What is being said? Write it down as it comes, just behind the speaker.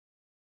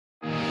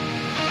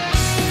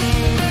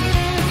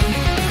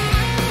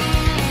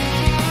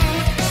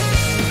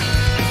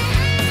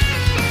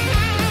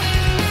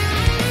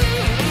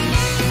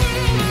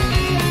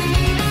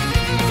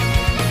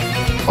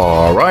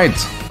Alright,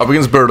 up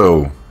against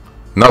Birdo.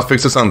 Not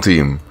Fix the Sun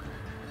team.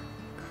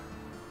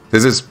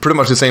 This is pretty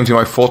much the same team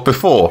I fought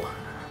before.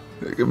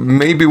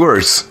 Maybe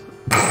worse.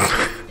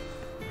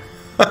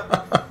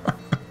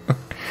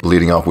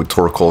 Leading off with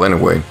Torkoal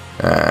anyway.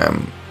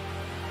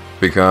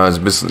 Because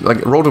like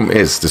Rotom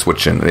is the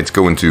switch in and it's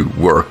going to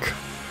work.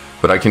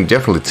 But I can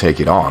definitely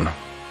take it on.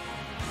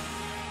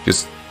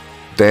 Just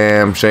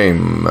damn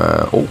shame.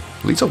 Oh,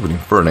 leads up with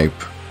Infernape.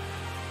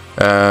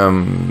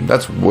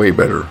 That's way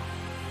better.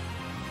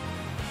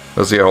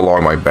 Let's see how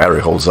long my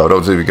battery holds out. I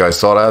don't know if you guys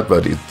saw that,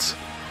 but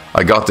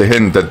I got the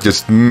hint that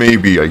just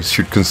maybe I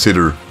should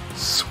consider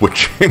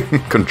switching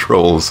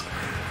controls.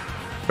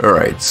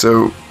 Alright,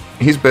 so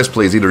his best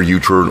play is either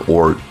U-turn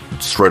or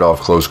straight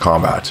off close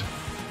combat.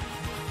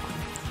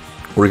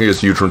 Or you can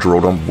just U-turn to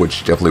Rotom, which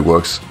definitely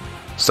works.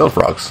 Stealth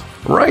Rocks.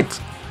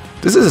 Right.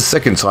 This is the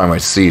second time I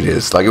see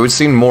this. Like, we've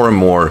seen more and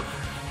more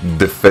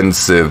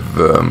defensive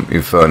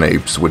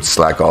Infernapes with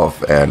Slack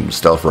Off and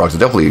Stealth Rocks.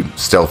 Definitely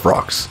Stealth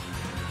Rocks.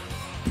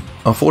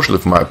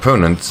 Unfortunately for my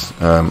opponent,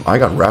 I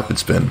got Rapid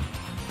Spin.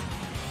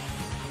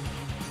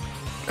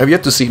 I've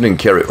yet to see them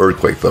carry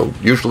Earthquake though.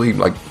 Usually,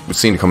 like, we've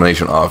seen a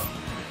combination of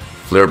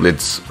Flare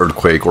Blitz,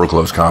 Earthquake, or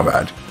Close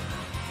Combat.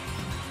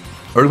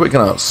 Earthquake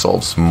kind of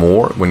solves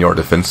more when you're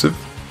defensive,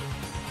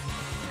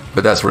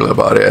 but that's really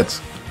about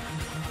it.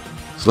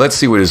 So let's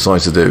see what he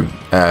decides to do,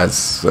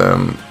 as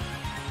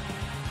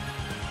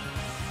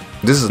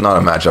this is not a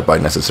matchup I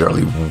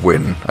necessarily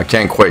win. I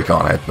can't Quake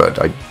on it, but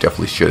I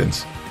definitely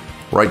shouldn't.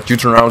 Right,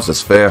 U-turn rounds,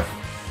 that's fair.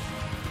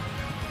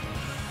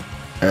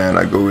 And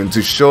I go in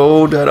to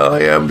show that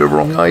I am the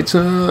wrong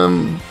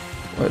item.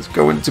 It's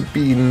going to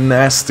be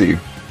nasty.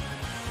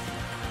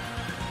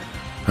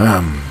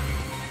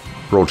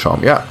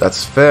 Rotom, yeah,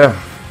 that's fair.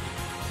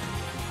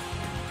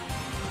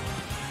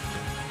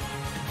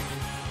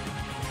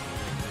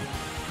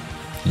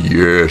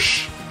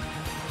 Yes.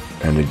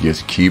 And it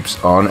just keeps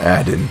on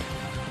adding.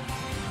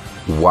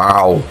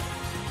 Wow.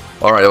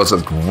 Alright, that was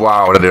like,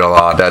 wow, that did a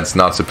lot. That's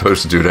not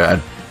supposed to do that.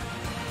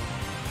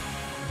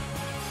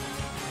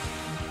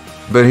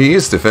 But he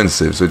is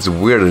defensive, so it's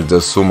weird that it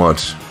does so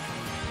much.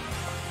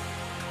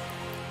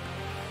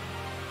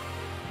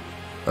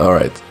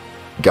 Alright.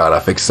 Gotta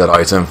fix that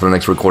item for the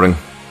next recording.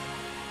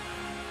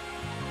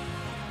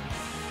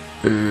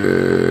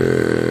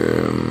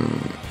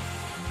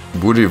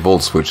 Would he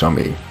Volt Switch on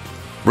me?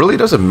 Really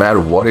doesn't matter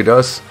what he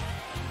does,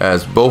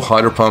 as both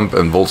Hydro Pump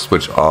and Volt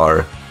Switch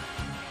are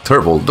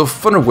terrible. The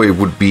Thunder Wave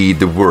would be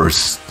the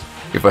worst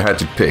if I had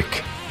to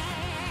pick.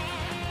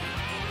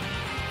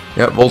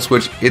 Yeah, Volt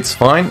Switch, it's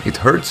fine. It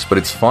hurts, but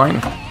it's fine.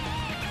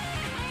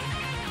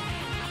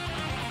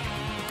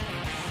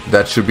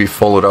 That should be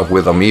followed up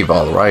with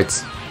Amival, right?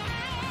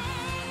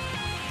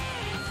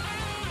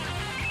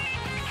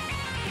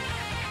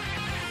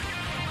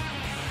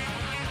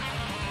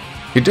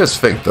 He does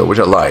think though, which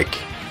I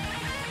like.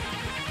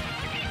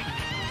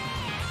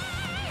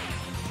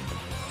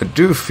 I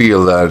do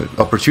feel that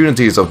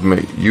opportunities of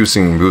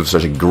using moves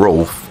such as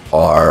Growth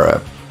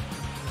are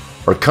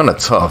kind of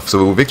tough,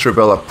 so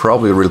VICTREEBEL I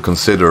probably will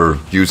consider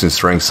using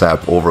Strength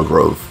Sap over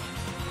Growth.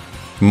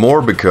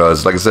 More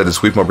because, like I said, the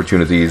sweep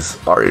opportunities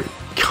are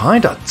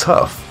kind of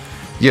tough.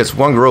 Yes,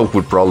 one Growth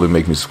would probably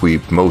make me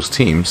sweep most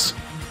teams.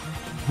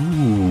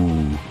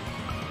 Ooh.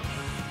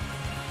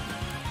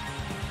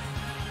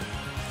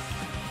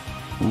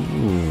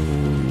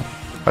 Ooh.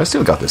 I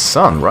still got the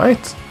Sun,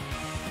 right?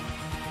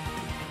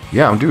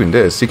 Yeah, I'm doing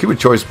this. He could be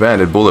Choice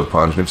Banded, Bullet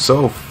Punch, and if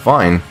so,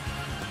 fine.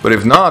 But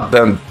if not,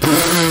 then...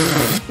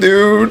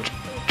 Dude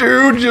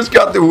just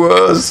got the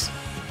worst.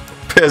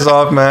 Piss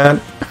off, man.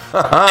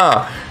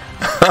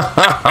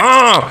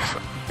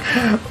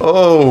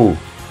 Oh.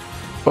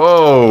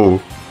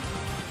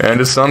 And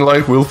the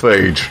sunlight will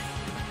fade.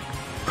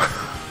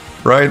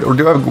 Right? Or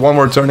do I have one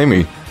more turn in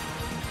me?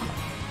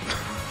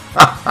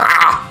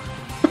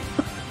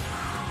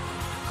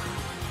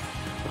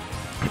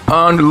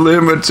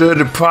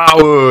 Unlimited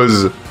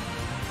powers.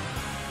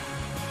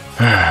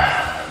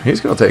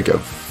 He's gonna take a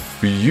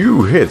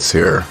few hits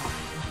here.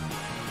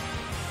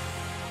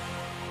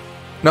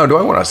 Now, do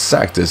I want to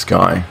sack this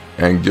guy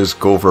and just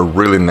go for a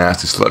really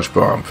nasty Sludge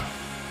Bomb?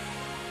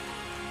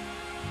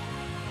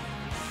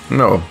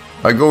 No,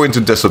 I go into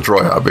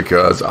Destroya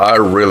because I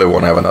really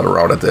want to have another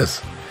round at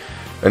this.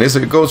 And if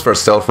it goes for a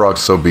Stealth Rock,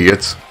 so be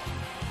it.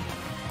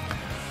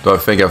 Do I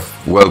think a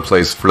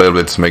well-placed Flare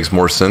Blitz makes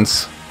more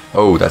sense?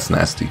 Oh, that's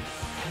nasty.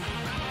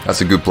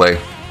 That's a good play.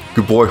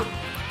 Good boy.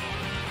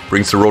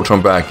 Brings the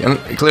Rotom back. And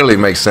it clearly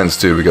makes sense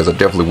too, because I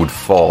definitely would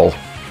fall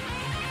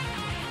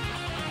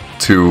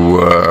to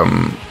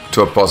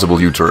a possible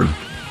U-turn.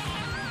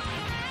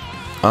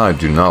 I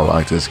do not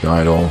like this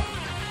guy at all.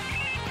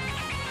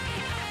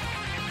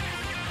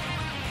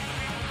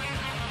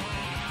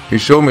 He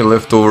showed me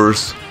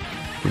leftovers.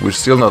 We're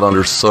still not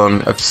under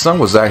Sun. If Sun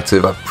was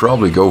active, I'd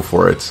probably go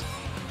for it.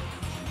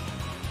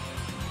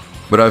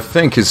 But I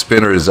think his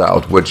spinner is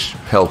out, which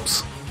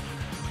helps.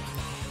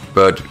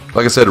 But,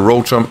 like I said,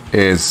 Rotom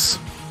is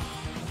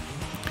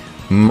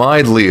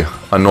mildly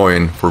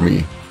annoying for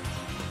me.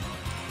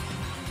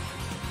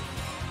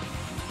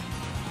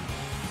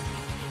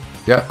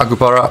 Yeah,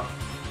 Akupara.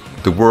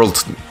 The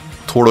world's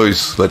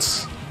tortoise.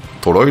 Let's...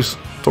 Tortoise?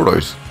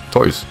 Tortoise.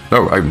 Toys.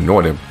 No, I have no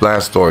idea.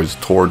 Blastoise.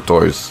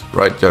 Tortoise.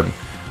 Right? Yeah.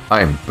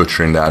 I am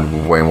butchering that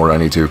way more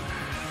than I need to.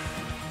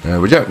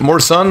 But yeah, more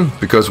sun,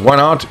 because why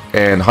not?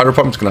 And Hydro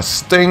Pump's gonna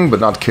sting, but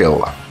not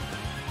kill.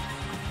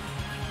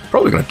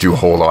 Probably gonna do a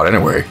whole lot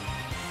anyway.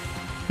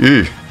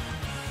 Ew.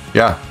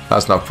 Yeah,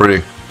 that's not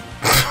pretty.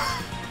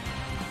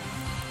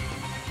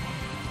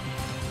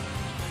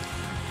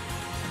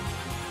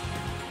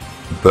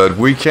 But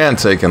we can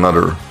take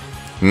another.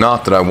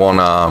 Not that I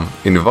wanna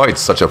invite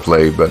such a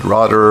play, but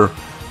rather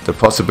the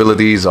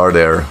possibilities are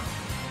there.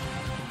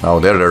 Oh,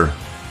 they're there.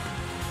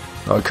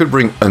 I could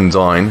bring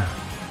Undyne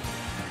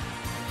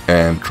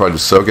and try to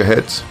soak a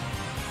hit,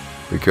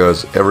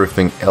 because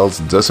everything else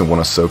doesn't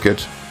want to soak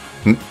it.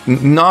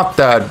 Not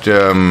that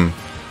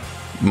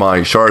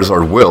my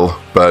Charizard will,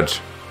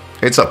 but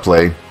it's a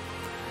play.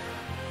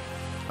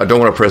 I don't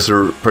want to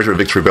pressure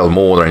Victreebel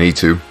more than I need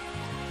to.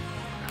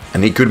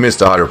 And he could miss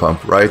the Hydro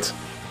Pump, right?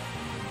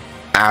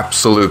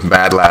 Absolute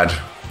mad lad.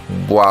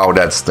 Wow,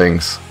 that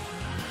stings.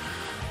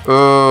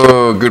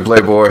 Oh, good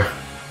play, boy.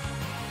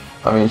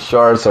 I mean,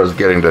 Charizard's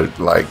getting the,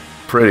 like,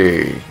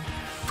 pretty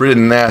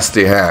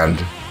nasty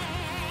hand.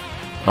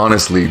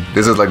 Honestly,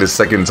 this is like the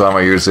second time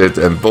I use it,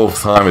 and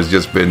both times it's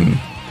just been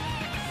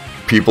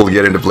people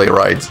getting the play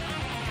right.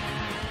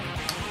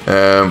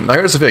 Now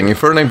here's the thing,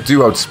 Infernape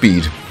do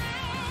outspeed.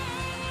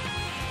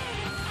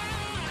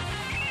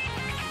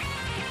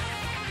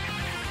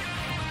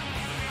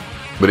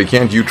 But it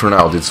can't U-turn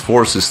out, it's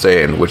forced to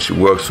stay in, which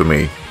works for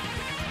me.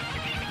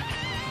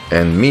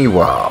 And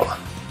meanwhile,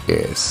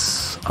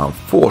 is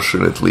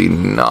unfortunately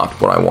not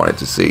what I wanted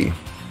to see.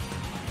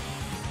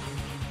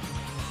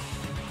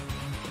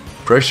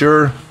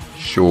 Pressure?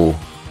 Sure.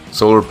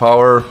 Solar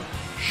power?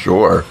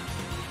 Sure.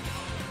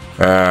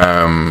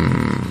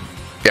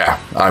 Yeah,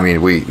 I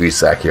mean, we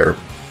sack here.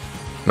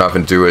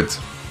 Nothing to it.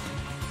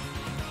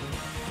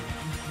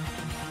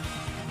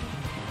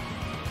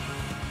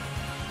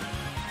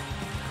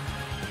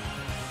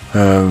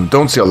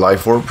 Don't see a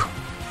life orb.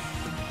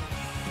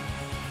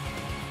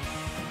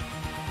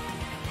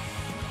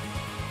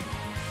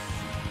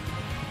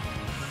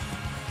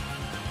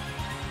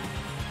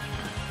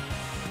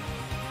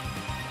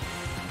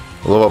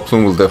 Lava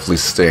Plume will definitely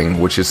sting,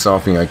 which is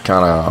something I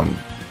kind of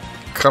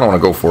want to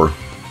go for.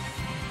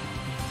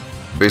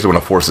 Basically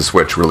want to force a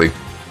switch, really.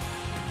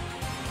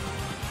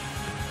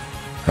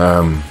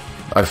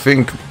 I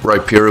think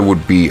Rhyperior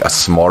would be a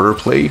smarter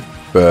play,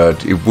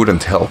 but it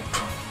wouldn't help,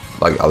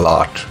 like, a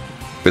lot,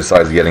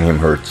 besides getting him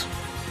hurt.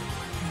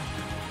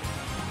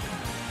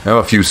 I have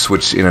a few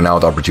switch in and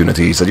out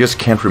opportunities. I just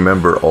can't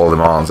remember all the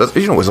mons. That's,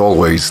 you know, as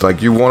always,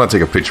 like, you want to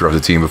take a picture of the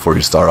team before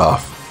you start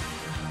off.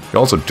 You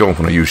also don't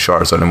want to use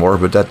Charizard anymore,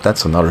 but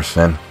that's another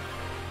thing.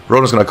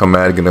 Rona's gonna come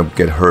mad, gonna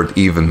get hurt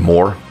even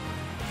more.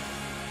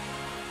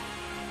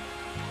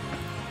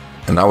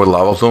 And now with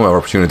Lava Plume, I have an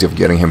opportunity of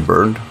getting him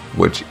burned,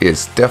 which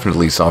is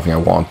definitely something I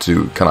want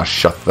to kind of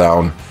shut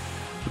down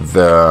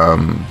the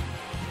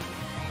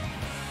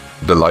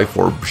Life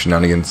Orb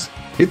shenanigans.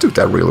 He took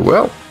that really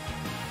well.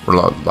 Or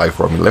not Life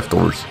Orb, I mean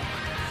leftovers.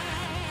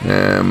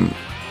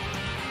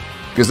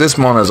 Because this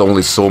mon has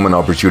only so many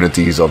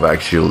opportunities of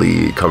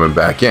actually coming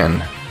back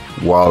in,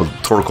 while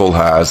Torkoal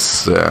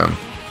has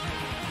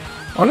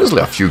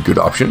honestly a few good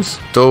options.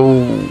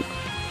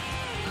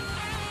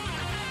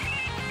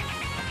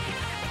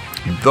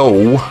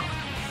 Though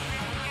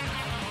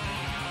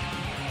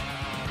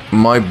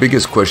my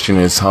biggest question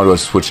is, how do I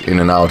switch in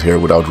and out here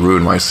without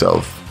ruining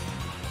myself?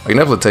 I can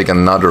definitely take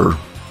another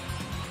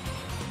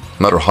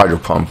Hydro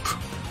Pump.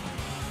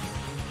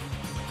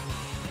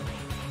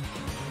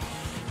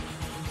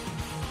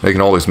 They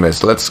can always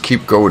miss. Let's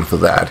keep going for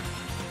that.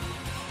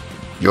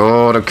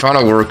 Yo, that kind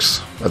of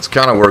works. That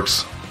kind of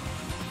works.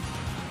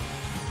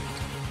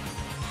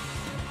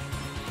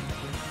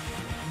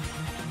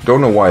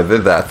 Don't know why I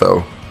did that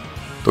though.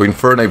 Though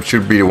Infernape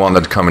should be the one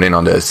that's coming in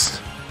on this.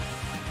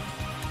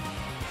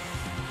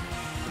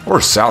 Or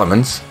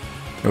Salamence.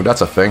 You know,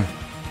 that's a thing.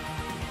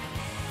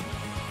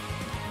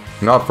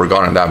 Not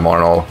forgotten that mon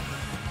at all.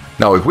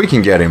 Now, if we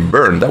can get him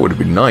burned, that would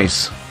be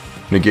nice.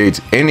 Negate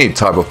any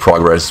type of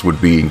progress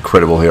would be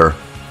incredible here.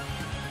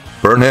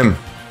 Burn him.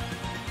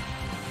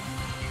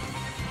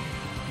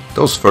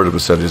 Those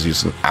 30% is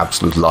just an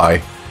absolute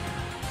lie.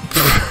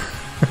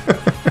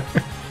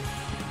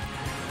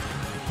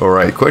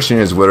 Alright, question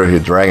is whether he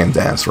Dragon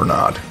Dance or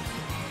not.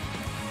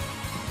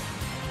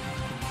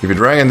 If you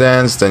Dragon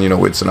Dance, then you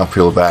know it's an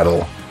uphill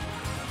battle.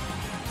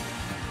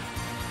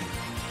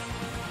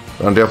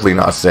 But I'm definitely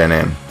not staying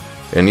in.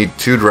 I need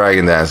 2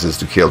 Dragon Dances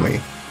to kill me.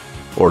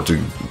 Or to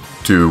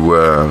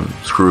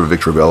screw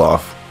Victreebel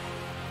off.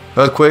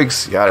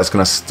 Earthquakes, yeah, that's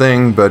gonna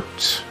sting, but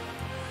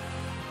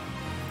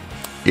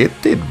it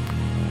did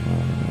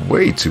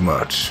way too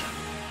much.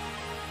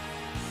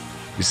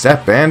 Is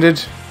that banded?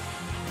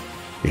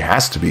 It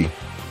has to be.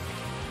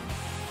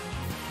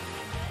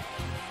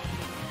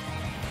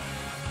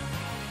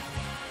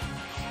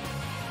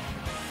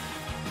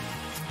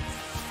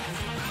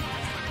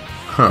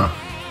 Huh.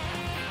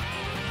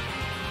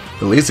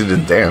 At least he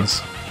didn't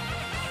dance.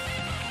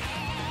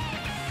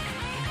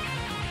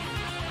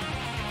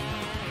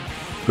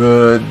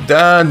 But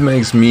that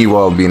makes me,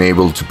 well, being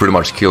able to pretty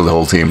much kill the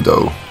whole team,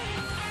 though.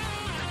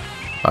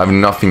 I have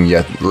nothing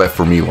yet left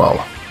for me,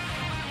 well.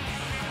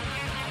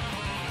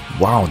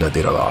 Wow, that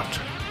did a lot.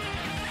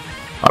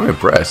 I'm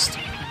impressed.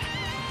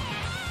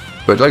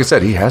 But like I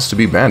said, he has to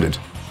be banded.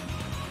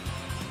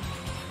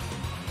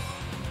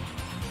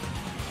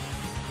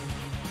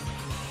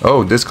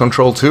 Oh, this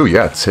control too.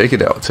 Yeah, take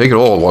it out. Take it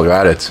all while you're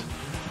at it.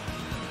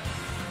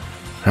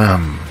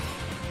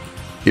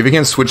 If you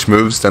can switch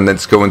moves, then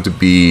that's going to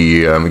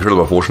be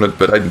incredibly unfortunate.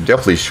 But I'm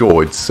definitely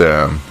sure it's...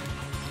 Now,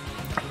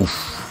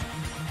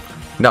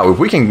 if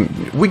we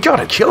can... We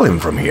gotta kill him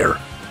from here.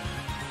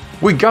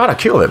 We gotta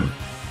kill him.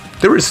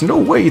 There is no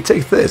way you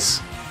take this.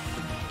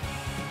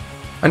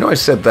 I know I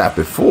said that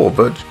before,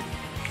 but...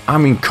 I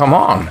mean, come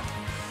on.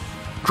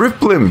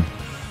 Triple him.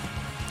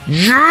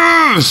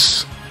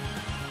 Yes!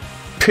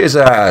 Piss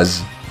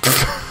ass.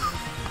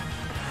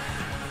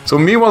 So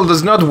Meanwhile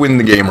does not win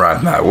the game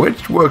right now,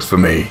 which works for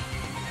me.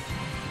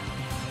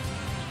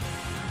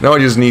 Now I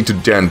just need to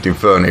dent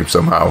Infernape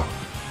somehow.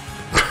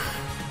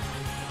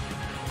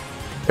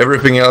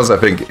 Everything else I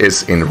think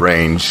is in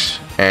range,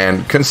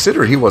 and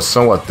consider he was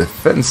somewhat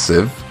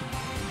defensive.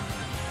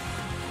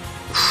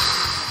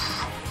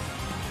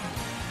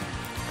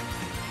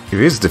 If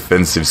he's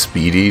defensive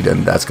speedy,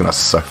 then that's gonna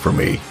suck for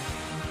me.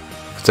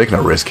 I'm taking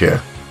a risk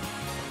here.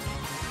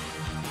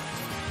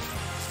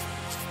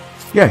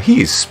 Yeah,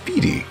 he is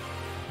speedy.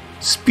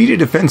 Speedy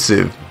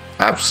defensive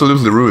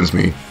absolutely ruins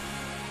me.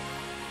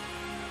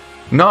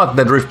 Not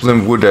that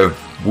Riftbloom would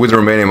have, with the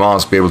remaining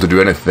mons, be able to do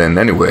anything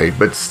anyway,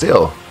 but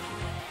still,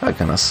 that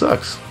kinda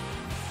sucks.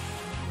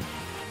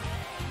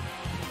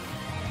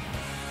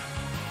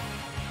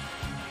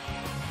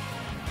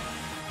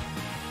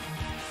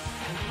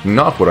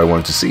 Not what I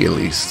want to see, at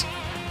least.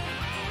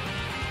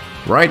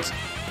 Right?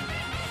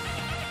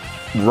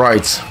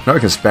 Right. Now I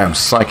can spam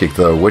Psychic,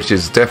 though, which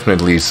is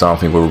definitely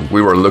something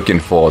we were looking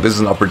for. This is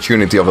an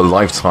opportunity of a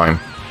lifetime.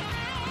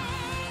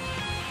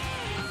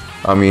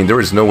 I mean, there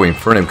is no way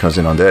Infernape comes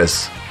in on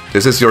this.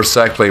 This is your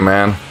sack play,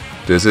 man.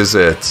 This is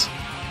it.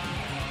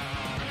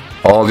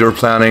 All your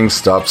planning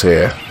stops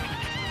here.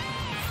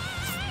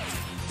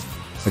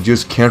 I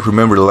just can't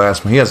remember the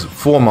last one. He has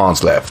 4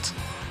 mons left.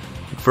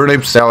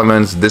 Infernape,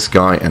 Salamence, this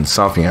guy, and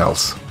something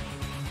else.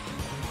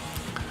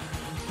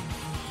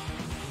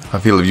 I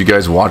feel if you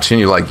guys watching,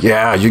 you're like,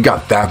 yeah, you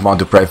got that mon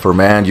to pray for,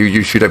 man.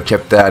 You should have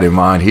kept that in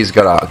mind. He's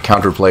got a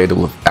counterplay that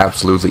will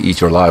absolutely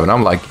eat your life. And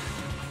I'm like,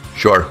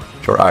 sure,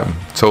 I'm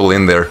totally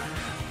in there.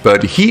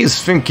 But he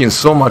is thinking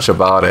so much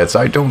about it,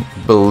 so I don't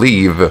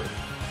believe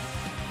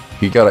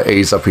he got an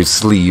ace up his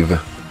sleeve.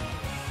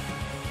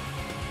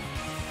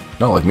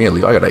 Not like me, at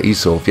least. I got an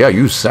ace-off. Yeah,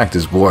 you sacked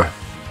this boy.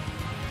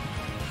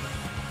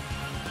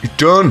 You're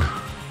done.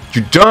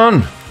 You're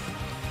done.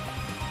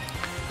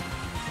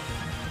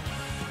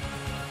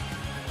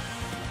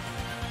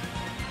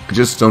 I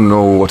just don't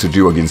know what to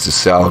do against the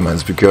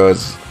Salamence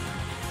because...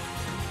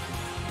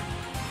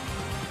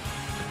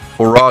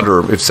 Or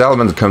rather, if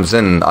Salamence comes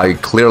in, I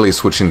clearly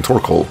switch in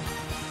Torkoal.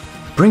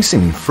 Brings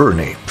in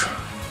Infernape.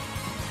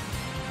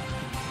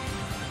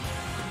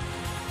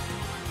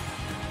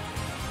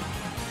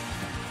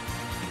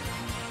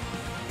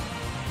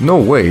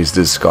 No way is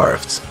this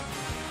scarfed.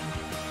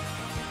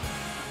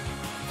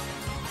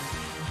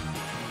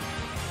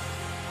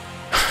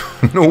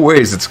 No way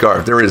is it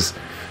scarfed. There is...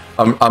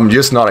 I'm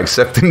just not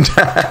accepting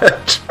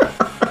that.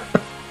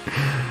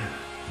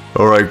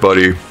 Alright,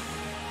 buddy.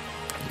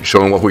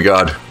 Show him what we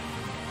got.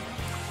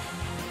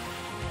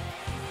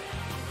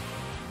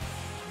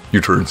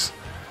 U-turns.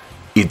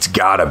 It's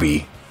gotta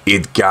be.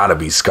 It gotta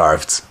be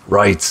scarfed.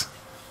 Right.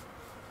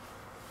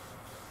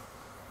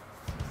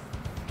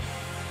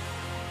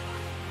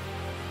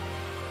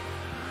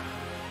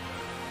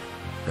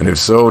 And if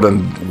so,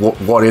 then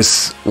what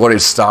is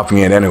stopping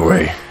it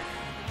anyway?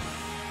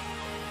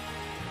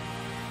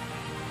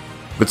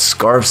 But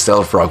Scarf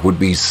Stealth Rock would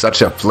be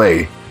such a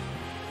play.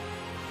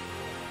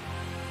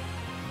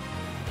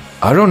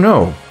 I don't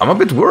know. I'm a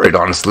bit worried,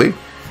 honestly.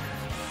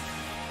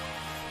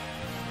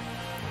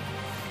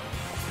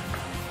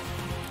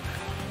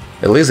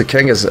 At least the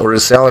Kangas or the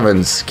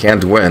Salamence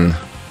can't win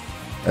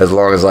as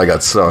long as I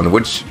got Sun,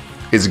 which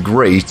is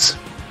great,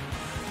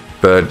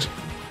 but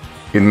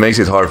it makes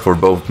it hard for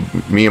both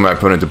me and my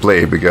opponent to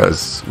play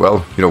because,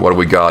 well, you know what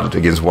we got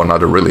against one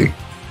another, really.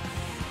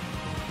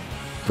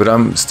 But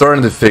I'm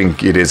starting to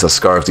think it is a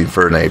Scarfed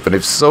Infernape, and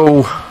if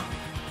so,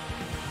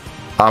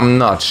 I'm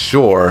not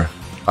sure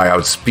I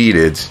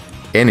outspeeded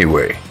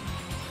anyway.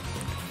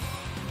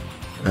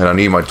 And I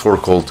need my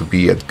Torkoal to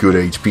be at good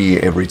HP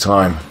every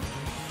time.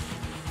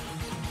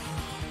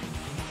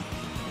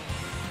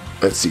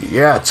 Let's see,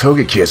 yeah,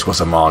 Togekiss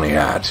was a mon he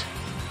had.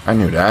 I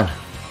knew that.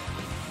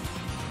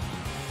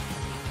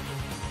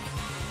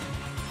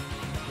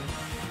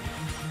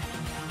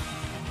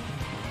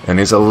 And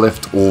it's a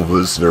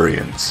leftovers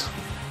variant.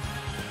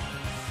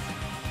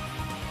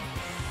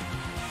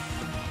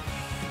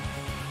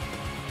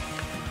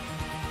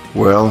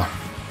 Well,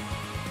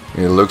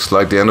 it looks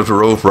like the end of the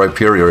road for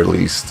Hyperior at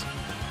least.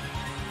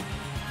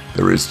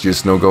 There is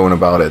just no going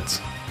about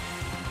it.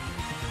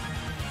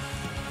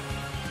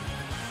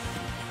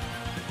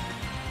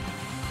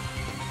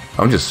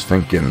 I'm just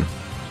thinking.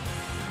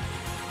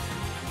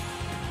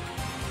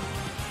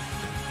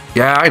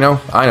 Yeah, I know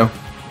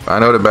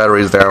the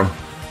battery is down.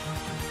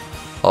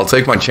 I'll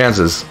take my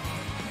chances.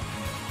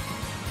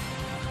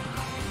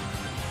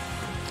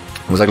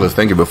 I was actually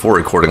thinking before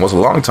recording, it was a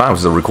long time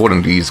since I was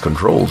recording these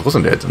controls,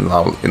 wasn't it? And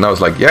I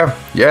was like, yeah,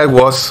 it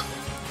was.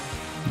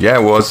 Yeah,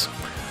 it was.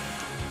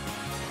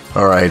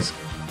 Alright.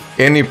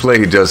 Any play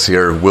he does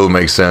here will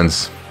make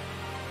sense.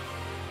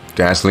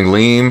 Dazzling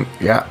Gleam,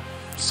 yeah.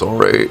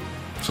 Sorry,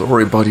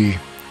 buddy.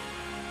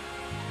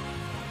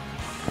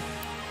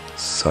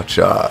 Such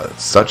a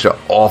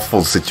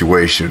awful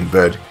situation,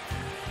 but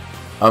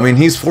I mean,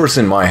 he's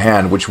forcing my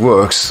hand, which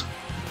works.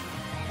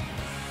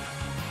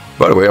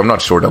 By the way, I'm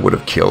not sure that would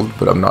have killed,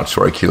 but I'm not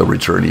sure I kill a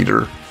return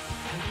either.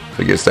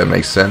 I guess that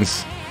makes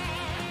sense.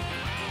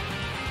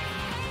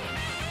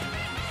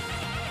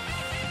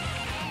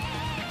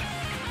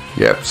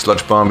 Yep,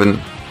 sludge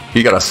bombing.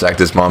 He gotta sack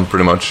this bomb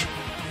pretty much.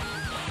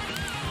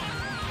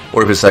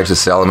 Or if he sacks his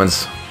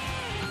Salamence.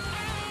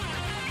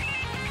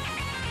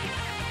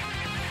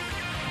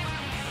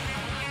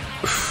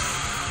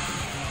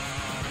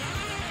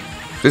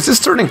 This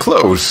is turning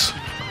close.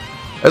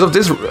 As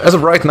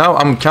of right now,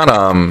 I'm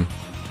kinda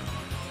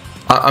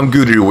I'm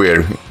good either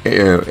way.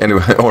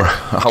 Anyway, or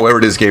however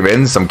this game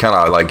ends, I'm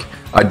kinda like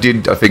I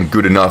think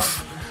good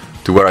enough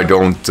to where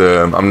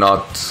I'm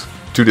not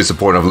too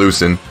disappointed of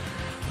losing.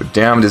 But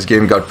damn, this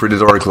game got pretty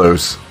darn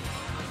close.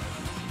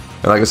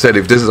 And like I said,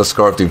 if this is a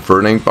Scarfed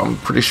Infernape, I'm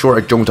pretty sure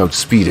I don't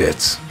outspeed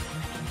it.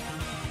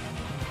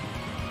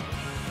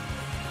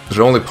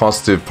 The only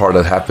positive part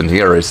that happened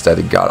here is that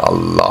it got a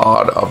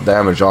lot of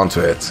damage onto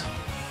it.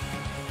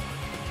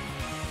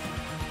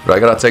 But I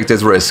gotta take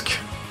this risk.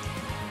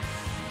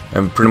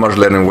 And pretty much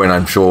let him win,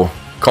 I'm sure.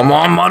 Come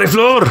on,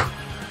 Mariflor!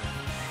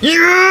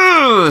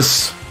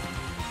 Yes!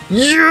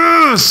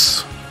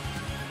 Yes!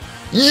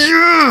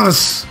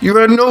 Yes! You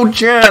had no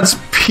chance,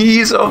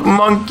 piece of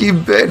monkey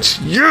bitch!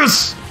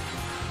 Yes!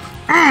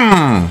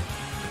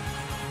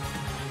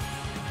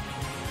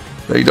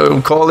 They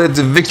don't call it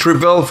the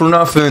VICTREEBEL for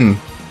nothing.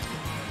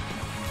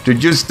 They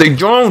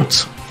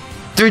don't!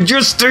 They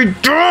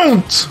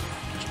don't!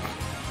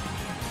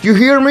 You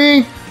hear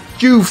me?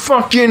 You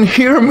fucking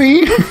hear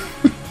me?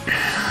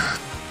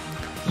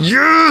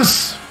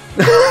 Yes!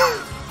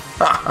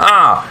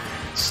 Haha!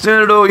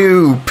 Sinnoh,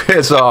 you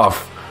piss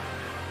off!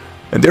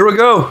 And there we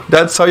go.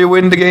 That's how you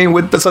win the game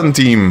with the Sun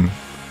Team.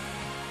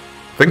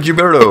 Thank you,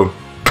 Berto.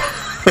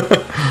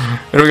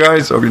 Anyway,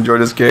 guys, hope you enjoyed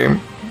this game.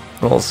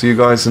 I'll see you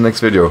guys in the next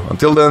video.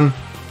 Until then,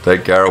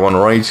 take care, everyone.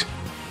 Right?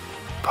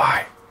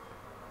 Bye.